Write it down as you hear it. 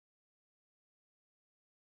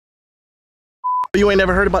You ain't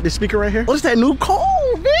never heard about this speaker right here? What's that new code,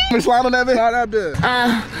 man? Slide on that bitch. Slide that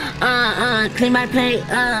bitch. Clean my plate,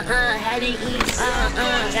 how to eat,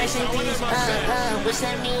 rice and peas, what's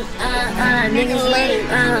that mean? Niggas late,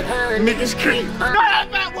 niggas creep. Go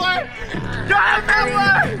ahead, fat boy! Go ahead, fat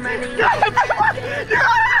boy! Go ahead, fat boy!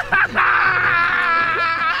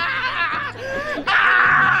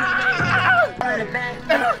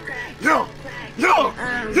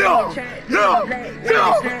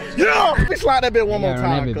 Yo! Let me slide that bit one more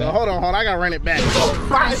time, cuz. Hold on, I gotta run it back.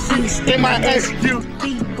 5, 6 in my SU.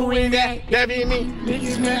 Who in that? That be me.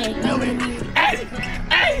 Niggas mad. Hey!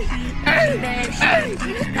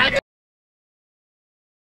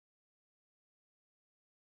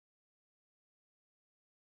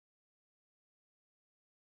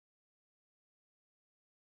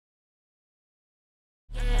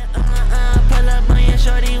 Pull up on your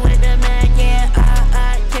shorty with the Mac, yeah,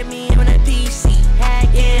 get me on a PC,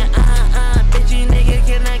 yeah, bitch you nigga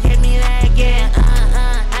cannot get me that, yeah,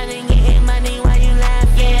 I been getting money while you laugh,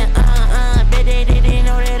 yeah, bet they didn't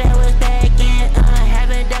know that I was back, yeah, have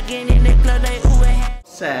been ducking in the club like ooh,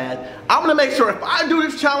 Sad. I'm gonna make sure if I do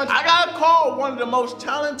this challenge, I gotta call one of the most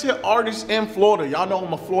talented artists in Florida. Y'all know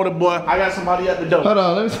I'm a Florida boy. I got somebody at the door. Hold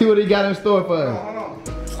on, let me see what he got in store for us. Hold on.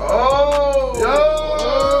 Oh! Yo!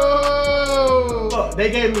 Look, they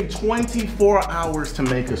gave me 24 hours to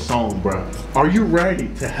make a song, bro. Are you ready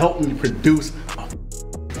to help me produce a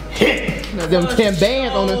hit? Them 10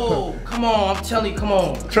 bands on this. Come on, I'm telling you, come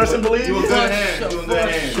on. Trust and believe? You in good hands. You in good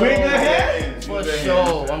hands. We in good hands? For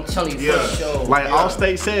sure. I'm telling you, for sure. Like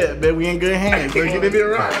Allstate said, man, we in good hands. Let's get it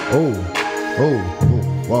right.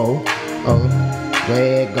 Whoa.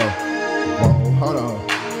 There it go. Whoa, hold on.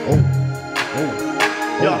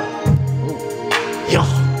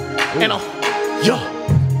 Yo.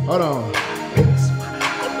 Hold on.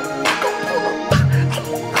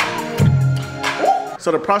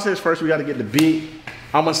 So the process first, we gotta get the beat.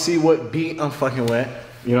 I'm gonna see what beat I'm fucking with.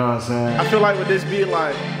 You know what I'm saying? I feel like with this beat,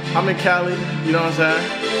 like, I'm in Cali, you know what I'm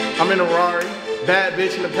saying? I'm in a Rari, bad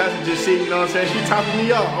bitch in the passenger seat, you know what I'm saying? She topping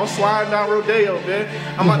me up. I'm sliding down Rodeo, man.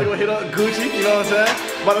 I'm about to go hit up Gucci, you know what I'm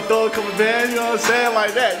saying? About to throw a couple bands, you know what I'm saying?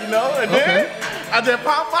 Like that, you know? And then, I just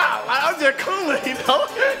pop out. Like, I'm just coolin', you know?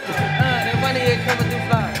 That money ain't coming through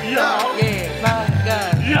fly. Yo. Yeah, my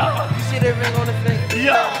God. Yo. You see that ring on the finger?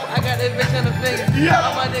 Yo. I got that bitch on the finger. Yo.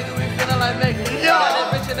 All my niggas be feeling like Megan. Yo. Got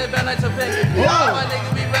that bitch in the band like Topanga. Yo. All my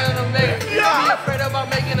niggas be running them niggas. Yo. Be afraid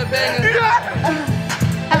about making a banger.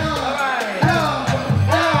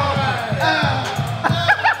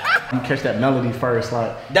 You catch that melody first,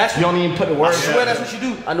 like, That's you don't even put the words. I swear that's what you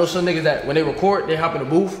do. I know some niggas that when they record, they hop in the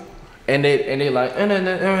booth and they like and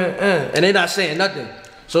they not saying nothing.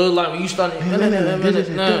 So it's like when you start Catch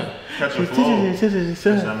the flow.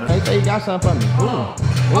 Hey, say you got something for me.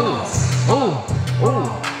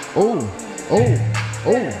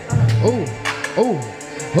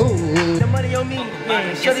 the money on me,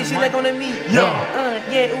 yeah. Shorty she like on the meat,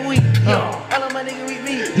 yeah, ooh, all of my niggas with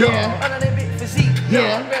me, all of that bitch for seat,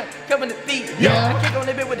 coming to feet, I kick on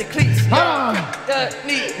that bitch with the cleats,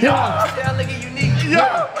 neat, style looking unique, all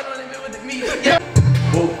on that bitch with the meat,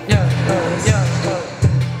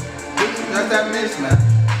 That's that miss, man.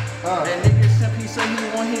 That nigga simply said he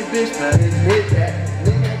want his bitch back. Hit that.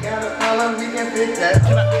 Nigga got a problem, we can fix that.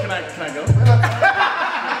 Can I go?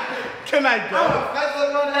 Can I go? That's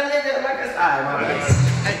what on that nigga like a side, my man.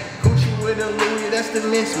 Hey, Gucci with a Louis, that's the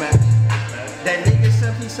mismatch. That nigga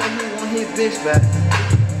simply said he want his bitch back.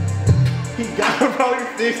 He gotta probably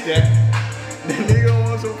fix that. That nigga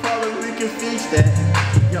wants some problems, we can fix that.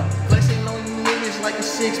 Yo, flexing on you niggas like a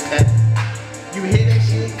 6-pack. You hear that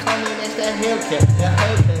shit coming, that's that Hellcat.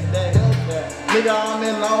 Nigga, I'm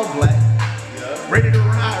in all black. Ready to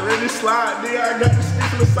ride, ready to slide. Nigga, I got the stick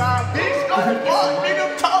to the side. Bitch, go fuck, nigga,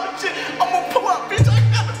 I'm talking shit. I'm gonna pull up, bitch, I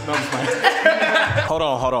got it. No, I'm just playing. Hold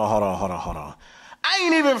on. I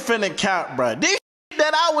ain't even finna count, bro. This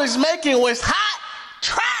that I was making was hot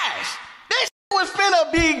trash. This was finna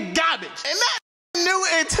be garbage. And that knew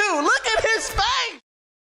it too. Look at his face.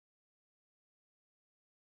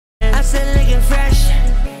 I said looking fresh,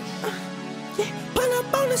 pull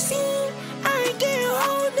up on the scene, I ain't getting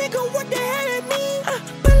old, nigga, what the hell that mean?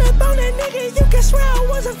 Pull up on that nigga, you can swear I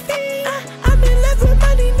was a fiend. I'm in love with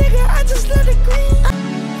money, nigga, I just love the green.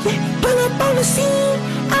 Pull up on the scene,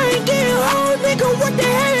 I ain't getting old, nigga, what the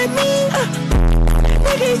hell that mean?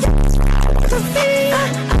 Nigga, you was a fiend.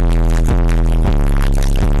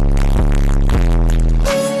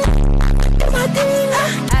 My thing,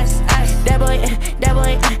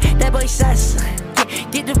 that boy sus.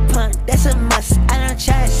 Get the pump, that's a must. I don't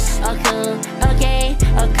trust. Oh cool, okay,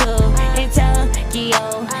 oh cool. In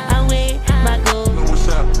Tokyo, I'm with my girl.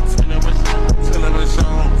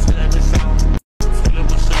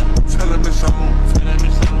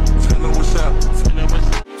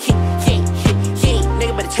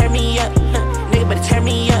 me up. Nigga better turn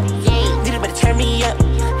me up. Nigga better turn me up.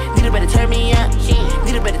 Nigga better turn me up.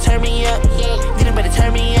 Nigga better turn me up. Nigga better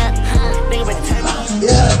turn me up. Nigga better turn me up.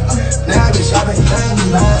 Yeah, now I be shopping, now I be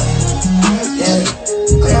lying. Yeah,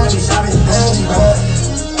 now I be shopping, now I be lying.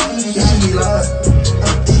 You be lying,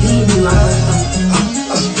 you be lying.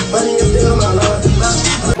 But you still my love.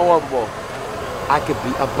 Memorable. I could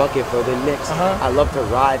be a bucket for the Knicks. I love to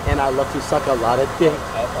ride and I love to suck a lot of dick.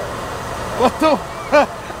 What the?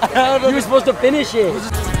 You were supposed to finish it.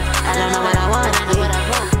 I don't know what I want.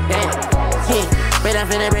 Yeah, but I'm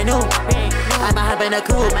feeling brand new. I'm a hop in a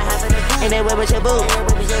coupe. And then what with your boo?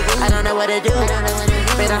 I don't know what to do.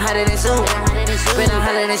 But I'm hotter than soup. But I'm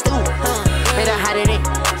hotter than stew. But I'm hotter than,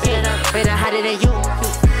 but I'm hotter than you.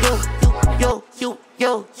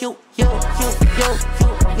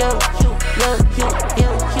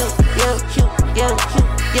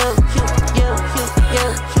 You.